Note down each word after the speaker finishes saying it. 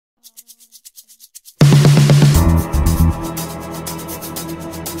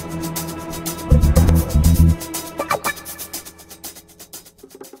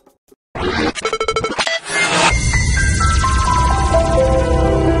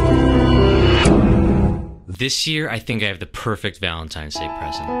This year, I think I have the perfect Valentine's Day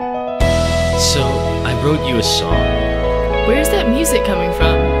present. So, I wrote you a song. Where's that music coming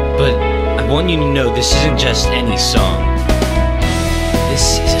from? But I want you to know this isn't just any song.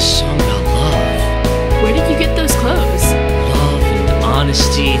 This is a song about love. Where did you get those clothes? Love and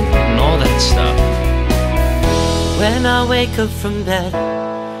honesty and all that stuff. When I wake up from bed,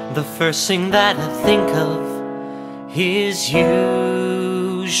 the first thing that I think of is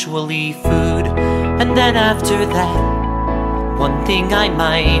usually food. And then after that, one thing I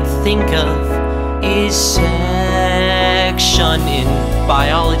might think of is section in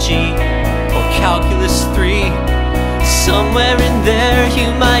biology or calculus 3. Somewhere in there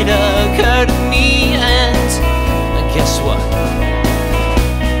you might occur to me, and guess what?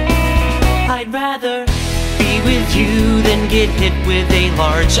 I'd rather be with you than get hit with a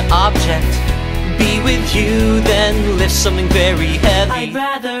large object. Be with you than lift something very heavy. I'd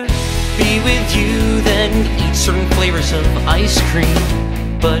rather be with you than eat certain flavors of ice cream.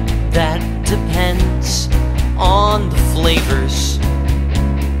 But that depends on the flavors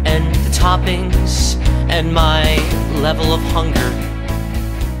and the toppings and my level of hunger.